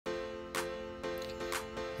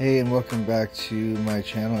Hey, and welcome back to my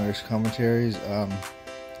channel, Eric's Commentaries.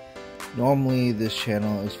 Normally this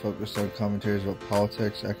channel is focused on commentaries about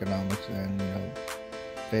politics, economics, and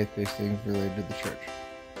faith-based things related to the church.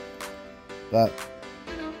 But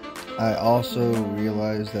I also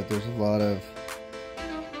realize that there's a lot of,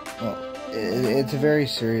 it's a very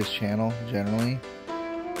serious channel generally,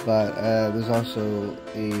 but there's also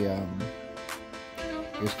a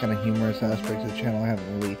there's kind of humorous aspect of the channel I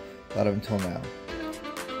haven't really thought of until now.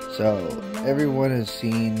 So everyone has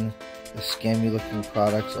seen the scammy looking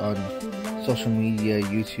products on social media,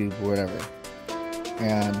 YouTube, or whatever,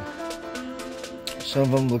 and some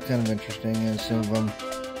of them look kind of interesting and some of them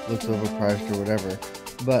look overpriced or whatever.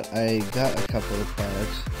 But I got a couple of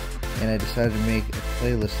products and I decided to make a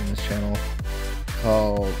playlist on this channel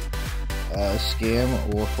called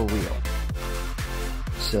Scam or For Real.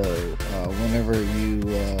 So whenever you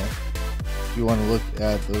want to look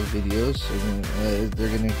at those videos, they're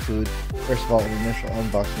going to include, first of all, an initial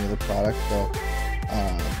unboxing of the product.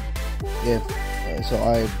 So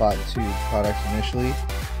I bought 2 products initially,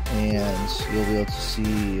 and you'll be able to see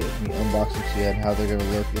me unbox them, see how they're going to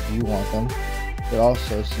look if you want them, but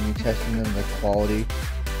also see me testing them, their quality,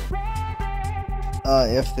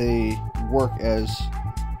 if they work as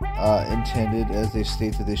intended, as they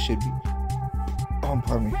state that they should be.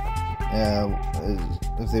 Pardon me.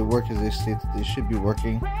 If they work as they state that they should be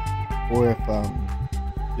working, or if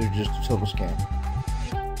they're just a total scam.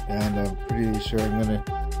 And I'm pretty sure I'm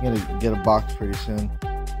gonna get a box pretty soon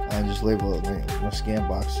and just label it my scam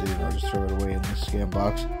box, so just throw it away in the scam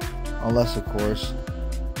box, unless of course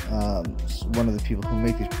one of the people who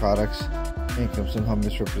make these products think I'm somehow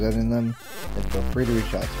misrepresenting them. Then feel free to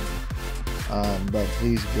reach out to me. But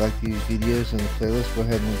please, if you like these videos and the playlist, go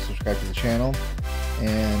ahead and subscribe to the channel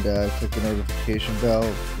and click the notification bell,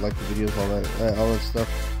 like the videos, all that stuff.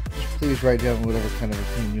 Just please write down whatever kind of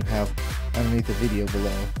opinion you have underneath the video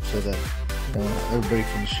below, so that everybody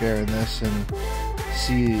can share in this and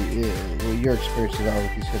see what your experiences are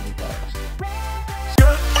with these hidden products.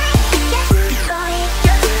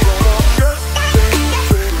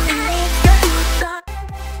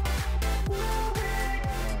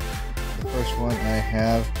 The first one I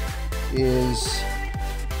have is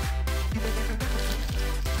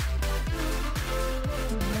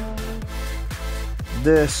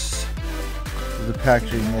this is the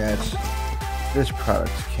packaging that this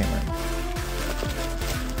product came in.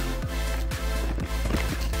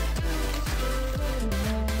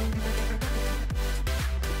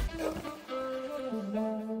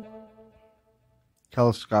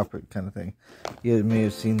 Telescopic kind of thing. You may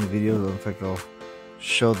have seen the videos. In fact, I'll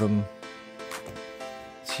show them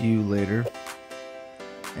to you later.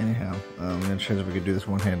 Anyhow, I'm going to try if we could do this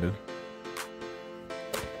one-handed.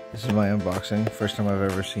 This is my unboxing. First time I've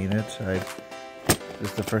ever seen it. This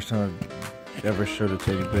is the first time I've ever showed it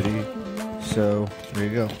to anybody. So, there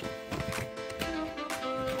you go.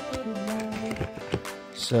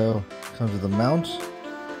 So, it comes with a mount.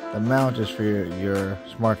 The mount is for your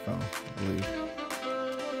smartphone, I believe.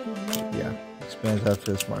 Yeah, expands out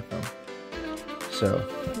to the smartphone. So,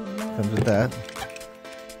 comes with that.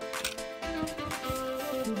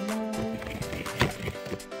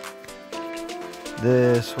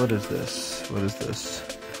 This, what is this? What is this?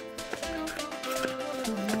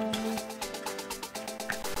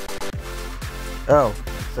 Oh,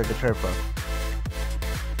 it's like a tripod.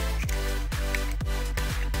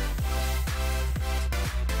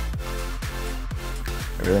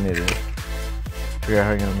 I really need to figure out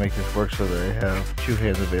how I'm going to make this work so that I have 2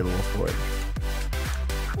 hands available for it.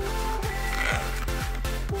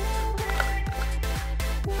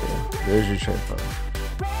 Okay, there's your tripod.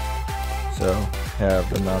 So, have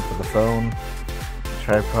the mount for the phone, the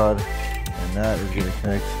tripod, and that is going to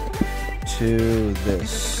connect to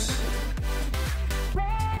this.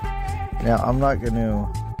 Now, I'm not going to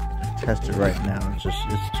test it right now. It's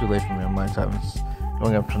too late for me on my time. It's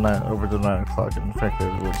going up to over to 9 o'clock, and frankly,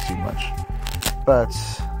 I won't see much. But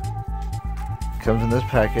it comes in this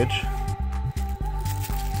package.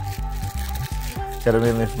 Got it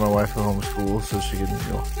mainly for my wife who homeschools, so she can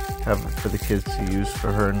have it for the kids to use,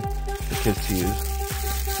 for her and the kids to use.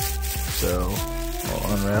 So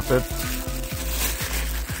I'll unwrap it.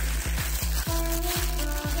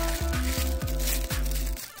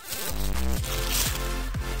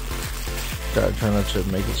 Gotta try not to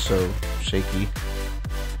make it so shaky.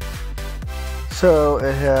 So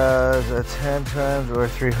it has a 10 times or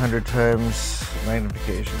 300 times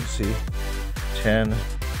magnification. See, 10.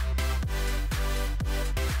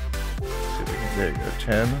 There you go,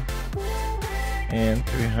 10 and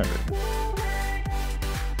 300.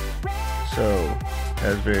 So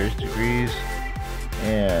has various degrees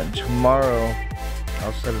And tomorrow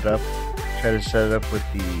I'll set it up. Try to set it up with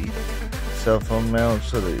the cell phone mount,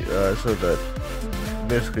 so that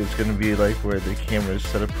basically it's going to be like where the camera is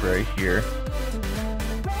set up right here,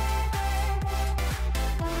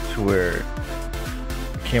 to where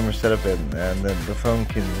the camera's set up and then the phone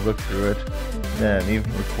can look through it and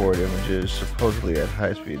even record images supposedly at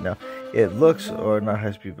high speed. Now it looks, or not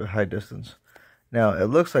high speed but high distance. Now it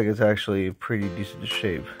looks like it's actually pretty decent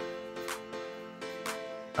shape.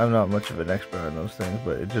 I'm not much of an expert on those things,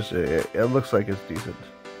 but it looks like it's decent.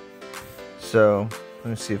 So let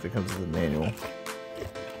me see if it comes with a manual.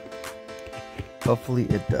 Hopefully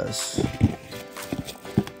it does.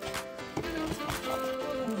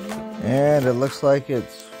 And it looks like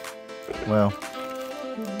it's, well,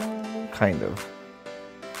 kind of.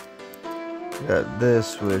 Got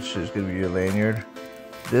this, which is going to be your lanyard.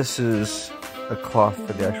 This is a cloth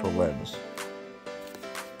for the actual lens.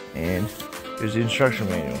 And here's the instruction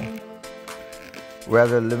manual.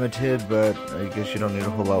 Rather limited, but I guess you don't need a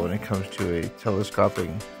whole lot when it comes to a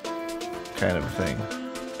telescoping kind of thing.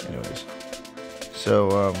 Anyways,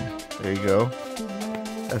 so there you go.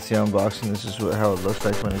 That's the unboxing. This is how it looks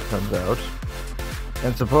like when it comes out.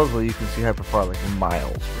 And supposedly you can see hyperfar like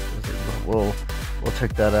miles. We'll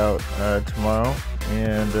check that out tomorrow,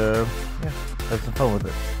 and yeah, have some fun with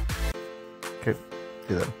it. Okay,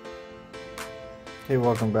 see that. Okay,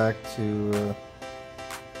 welcome back to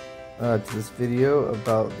this video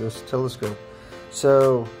about this telescope.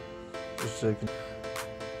 So, just a second.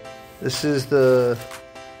 This is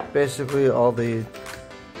basically all the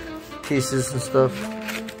pieces and stuff.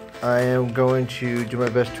 I am going to do my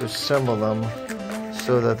best to assemble them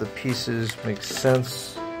so that the pieces make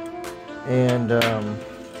sense, and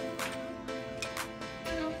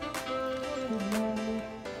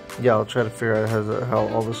yeah, I'll try to figure out how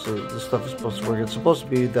all this stuff is supposed to work. It's supposed to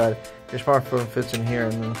be that your smartphone fits in here,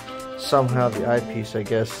 and then somehow the eyepiece, I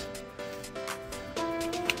guess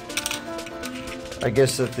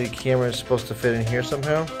that the camera is supposed to fit in here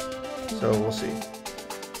somehow. So we'll see.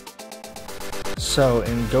 So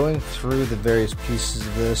in going through the various pieces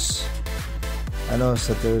of this, I noticed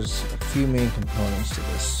that there's a few main components to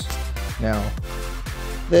this. Now,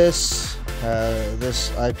 this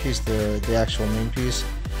eyepiece, the actual main piece,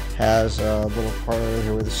 has a little part right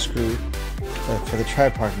here with a screw for the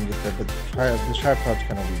tripod can get there, but the tripod's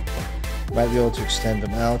kind of weak. You might be able to extend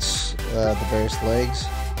them out, the various legs,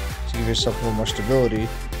 to give yourself a little more stability,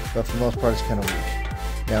 but for the most part it's kind of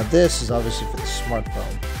weak. Now this is obviously for the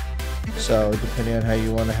smartphone, so depending on how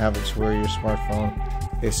you want to have it to where your smartphone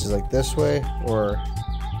faces like this way or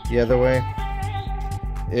the other way,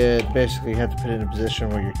 it basically you have to put it in a position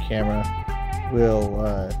where your camera will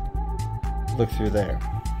look through there.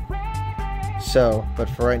 So, but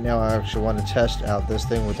for right now, I actually want to test out this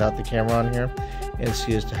thing without the camera on here and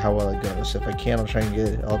see as to how well it goes. If I can, I'll try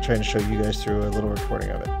and show you guys through a little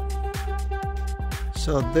recording of it.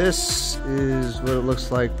 So this is what it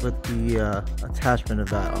looks like with the attachment of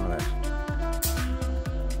that on it.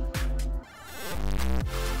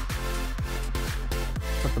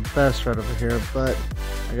 Not the best right over here, but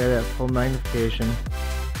I got it at full magnification,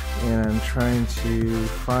 and I'm trying to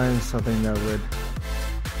find something that would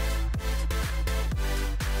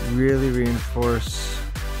really reinforce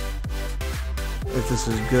if this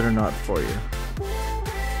is good or not for you.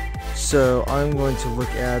 So I'm going to look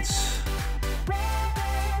at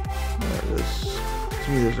this.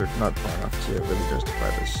 To me, those are not far enough to really justify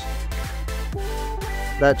this.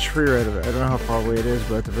 That tree right over there, I don't know how far away it is,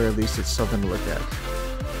 but at the very least it's something to look at.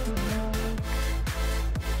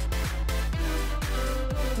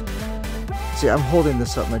 See, I'm holding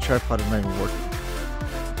this up, my tripod is not even working.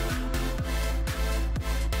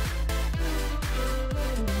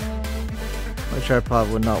 My tripod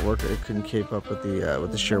would not work. It couldn't keep up with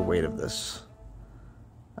the sheer weight of this.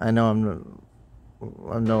 I know I'm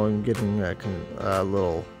getting a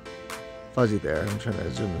little fuzzy there. I'm trying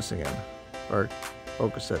to zoom this again or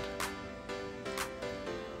focus it.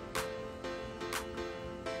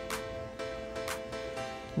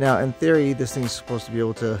 Now, in theory, this thing's supposed to be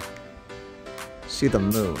able to see the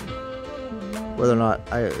moon. Whether or not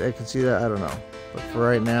I can see that, I don't know. But for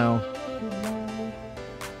right now,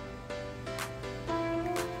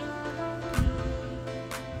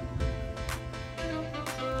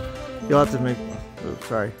 you'll have to make, oops,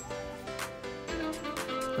 sorry.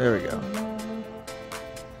 There we go.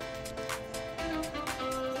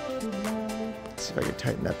 Let's see if I can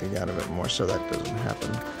tighten that thing down a bit more so that doesn't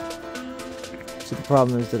happen. See, the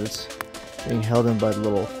problem is that it's being held in by the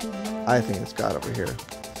little eye thing it's got over here.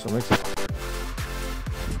 So it makes it,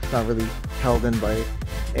 it's not really held in by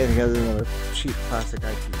anything other than a cheap plastic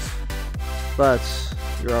eyepiece. but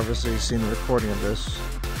you're obviously seeing the recording of this,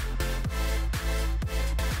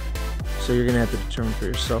 so you're gonna have to determine for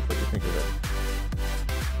yourself what you think of it.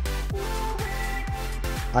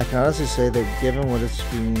 I can honestly say that given what it's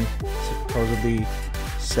being supposedly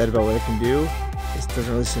said about what it can do, this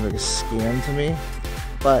doesn't really seem like a scam to me.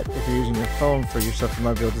 But if you're using your phone for your stuff, you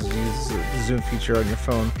might be able to use the zoom feature on your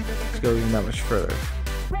phone to go even that much further.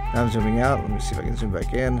 Now I'm zooming out. Let me see if I can zoom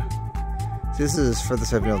back in. See, this is as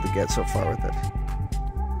furthest I've been able to get so far with it.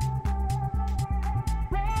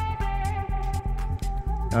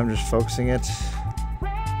 Now I'm just focusing it.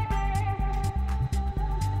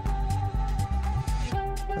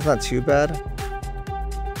 That's not too bad.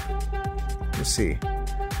 Let's see.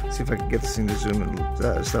 See if I can get this thing to zoom in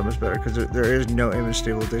that much better, because there is no image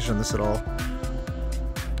stabilization on this at all.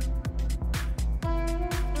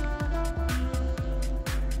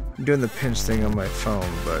 I'm doing the pinch thing on my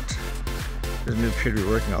phone, but it doesn't appear to be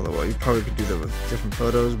working all the way. You probably could do that with different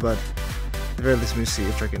photos, but at the very least, let me see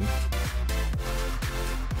if I can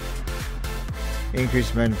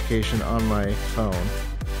increase magnification on my phone.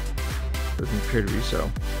 Doesn't appear to be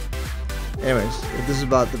so. Anyways, if this is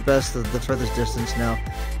about the best of the furthest distance now,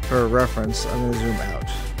 for reference, I'm going to zoom out.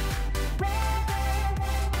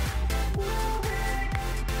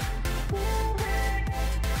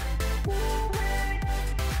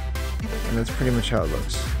 And that's pretty much how it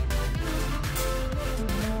looks.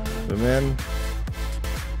 Zoom in.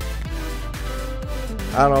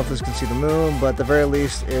 I don't know if this can see the moon, but at the very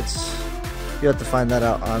least, you have to find that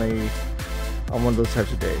out on one of those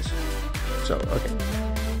types of days. So, okay.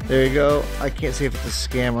 There you go. I can't say if it's a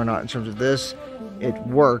scam or not in terms of this. It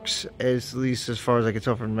works, at least as far as I can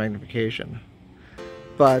tell from magnification.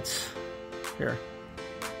 But, here.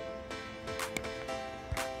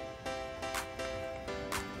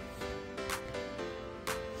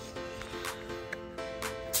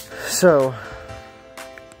 So,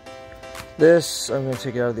 this, I'm going to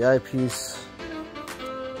take it out of the eyepiece,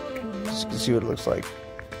 just to see what it looks like.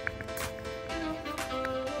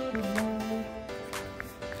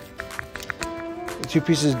 The two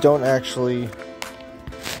pieces don't actually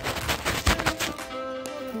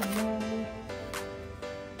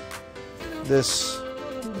this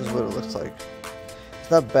is what it looks like.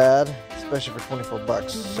 It's not bad, especially for 24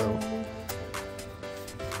 bucks, so.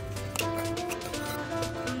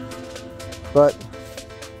 But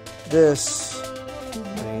this,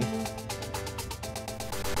 let me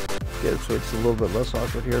get it so it's a little bit less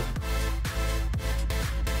awkward here.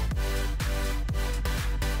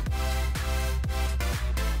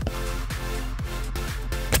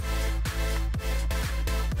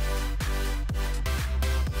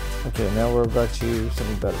 Okay, now we're back to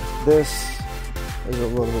something better. This is a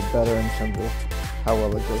little bit better in terms of how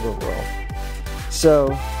well it goes overall.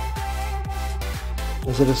 So,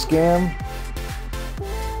 is it a scam?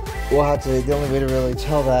 We'll have to, the only way to really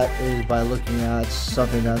tell that is by looking at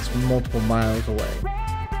something that's multiple miles away.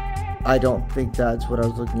 I don't think that's what I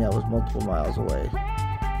was looking at was multiple miles away.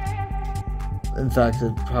 In fact,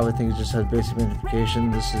 I probably think it just has basic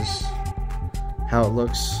magnification. This is how it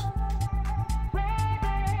looks.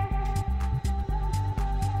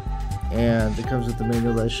 And it comes with the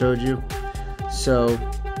manual that I showed you. So,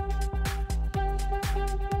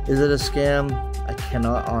 is it a scam? I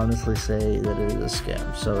cannot honestly say that it is a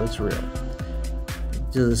scam, so it's real.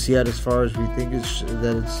 Does it see it as far as we think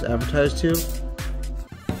that it's advertised to?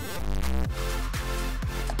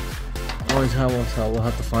 Only time will tell. We'll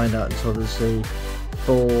have to find out until there's a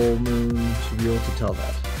full moon to be able to tell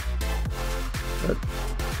that. But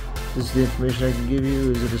this is the information I can give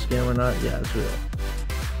you. Is it a scam or not? Yeah, it's real.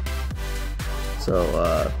 So,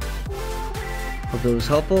 hope it was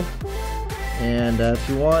helpful. And if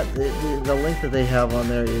you want, the link that they have on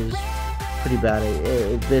there is pretty bad.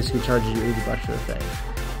 It basically charges you $80 for the thing.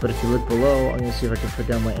 But if you look below, I'm going to see if I can put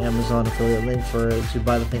down my Amazon affiliate link to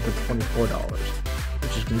buy the thing for $24,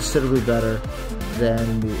 which is considerably better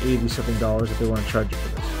than the $80-something that they want to charge you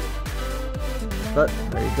for this. But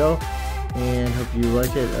there you go, and hope you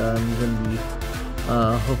like it. I'm going to be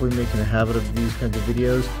hopefully making a habit of these kinds of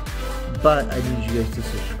videos, but I need you guys to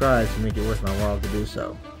subscribe to make it worth my while to do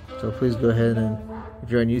so. So please go ahead and,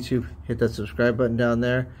 if you're on YouTube, hit that subscribe button down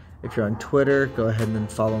there. If you're on Twitter, go ahead and then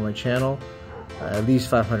follow my channel. At least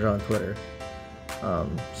 500 on Twitter.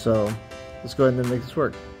 So let's go ahead and make this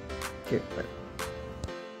work. Okay, bye.